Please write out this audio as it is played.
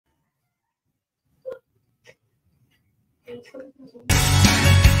Hello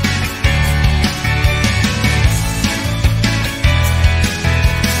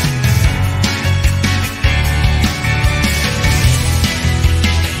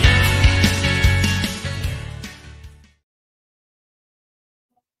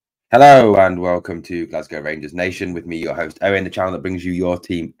and welcome to Glasgow Rangers Nation with me, your host Owen, the channel that brings you your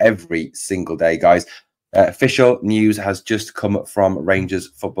team every single day, guys. Official news has just come from Rangers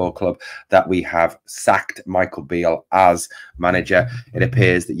Football Club that we have sacked Michael Beale as manager. It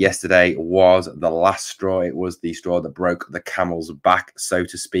appears that yesterday was the last straw. It was the straw that broke the camel's back, so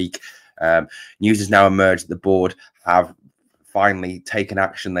to speak. News has now emerged that the board have finally taken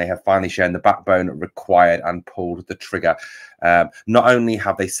action. They have finally shown the backbone required and pulled the trigger. Not only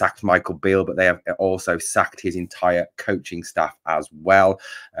have they sacked Michael Beale, but they have also sacked his entire coaching staff as well.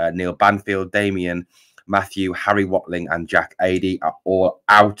 Neil Banfield, Damien Matthew, Harry Watling and Jack Adey are all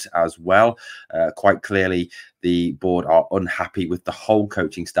out as well. Quite clearly, the board are unhappy with the whole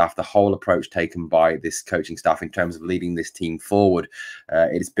coaching staff, the whole approach taken by this coaching staff in terms of leading this team forward.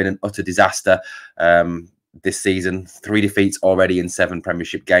 It's been an utter disaster this season. 3 defeats already in 7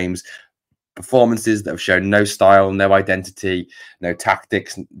 Premiership games. Performances that have shown no style, no identity, no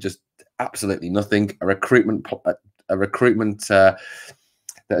tactics, just absolutely nothing. A recruitment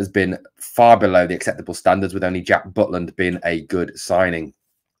that has been far below the acceptable standards, with only Jack Butland being a good signing.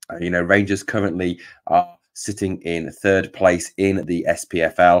 Rangers currently are sitting in 3rd place in the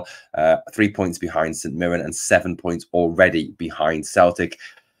SPFL, 3 points behind St Mirren and 7 points already behind Celtic.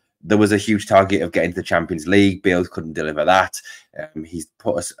 There was a huge target of getting to the Champions League. Beale couldn't deliver that. He's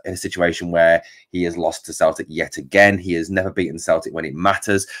put us in a situation where he has lost to Celtic yet again. He has never beaten Celtic when it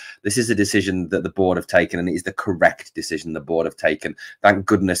matters. This is a decision that the board have taken, and it is the correct decision the board have taken. Thank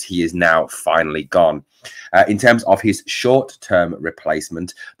goodness he is now finally gone. In terms of his short-term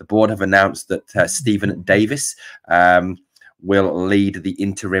replacement, the board have announced that Stephen Davis will lead the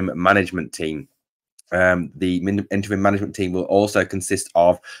interim management team. The interim management team will also consist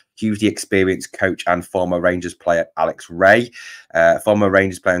of hugely experienced coach and former Rangers player Alex Ray, former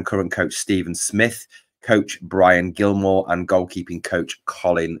Rangers player and current coach Stephen Smith, coach Brian Gilmore, and goalkeeping coach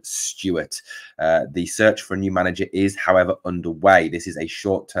Colin Stewart. The search for a new manager is, however, underway. This is a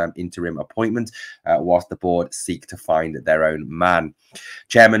short-term interim appointment whilst the board seek to find their own man.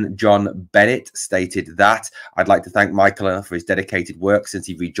 Chairman John Bennett stated that, "I'd like to thank Michael for his dedicated work since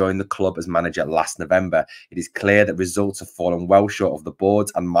he rejoined the club as manager last November. It is clear that results have fallen well short of the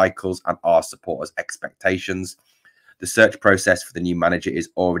board's and Michael's and our supporters' expectations. The search process for the new manager is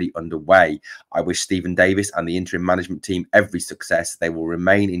already underway. I wish Stephen Davis and the interim management team every success. They will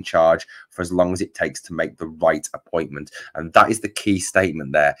remain in charge for as long as it takes to make the right appointment." And that is the key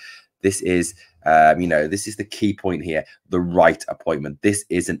statement there. This is, this is the key point here, the right appointment. This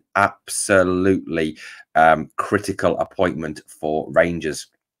is an absolutely critical appointment for Rangers.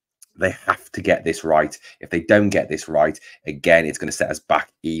 They have to get this right. If they don't get this right, again, it's going to set us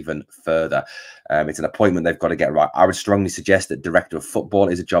back even further. It's an appointment they've got to get right. I would strongly suggest that director of football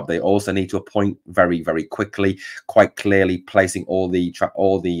is a job they also need to appoint very, very quickly, quite clearly placing all the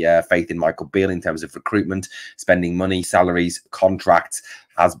faith in Michael Beale in terms of recruitment, spending money, salaries, contracts,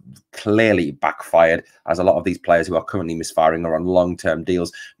 has clearly backfired, as a lot of these players who are currently misfiring are on long-term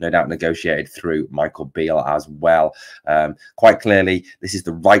deals, no doubt negotiated through Michael Beale as well. Quite clearly, this is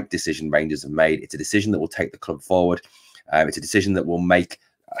the right decision Rangers have made. It's a decision that will take the club forward. It's a decision that will make,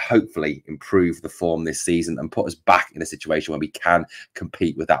 hopefully, improve the form this season and put us back in a situation where we can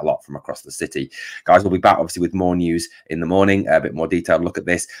compete with that lot from across the city. Guys, we'll be back obviously with more news in the morning, a bit more detailed look at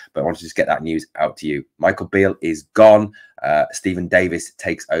this, but I want to just get that news out to you. Michael Beale is gone. Stephen Davis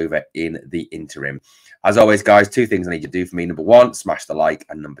takes over in the interim. As always, guys, 2 things I need you to do for me. Number 1, smash the like,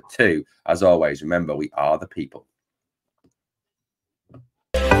 and number 2, as always, remember, we are the people.